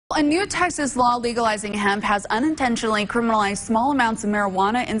A new Texas law legalizing hemp has unintentionally criminalized small amounts of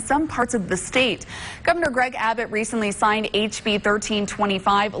marijuana in some parts of the state. Governor Greg Abbott recently signed HB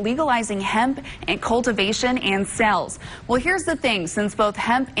 1325, legalizing hemp and cultivation and sales. Well, here's the thing. Since both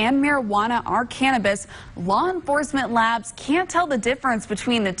hemp and marijuana are cannabis, law enforcement labs can't tell the difference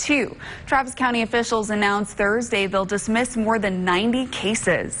between the two. Travis County officials announced Thursday they'll dismiss more than 90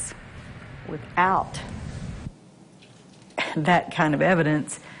 cases. Without that kind of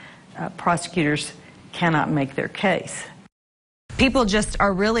evidence, prosecutors cannot make their case. People just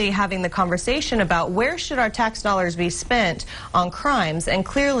are really having the conversation about where should our tax dollars be spent on crimes, and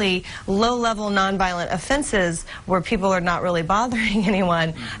clearly low-level nonviolent offenses where people are not really bothering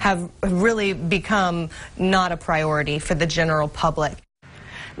anyone have really become not a priority for the general public.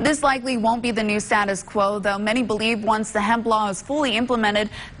 This likely won't be the new status quo, though many believe once the hemp law is fully implemented,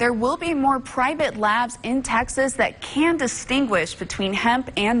 there will be more private labs in Texas that can distinguish between hemp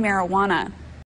and marijuana.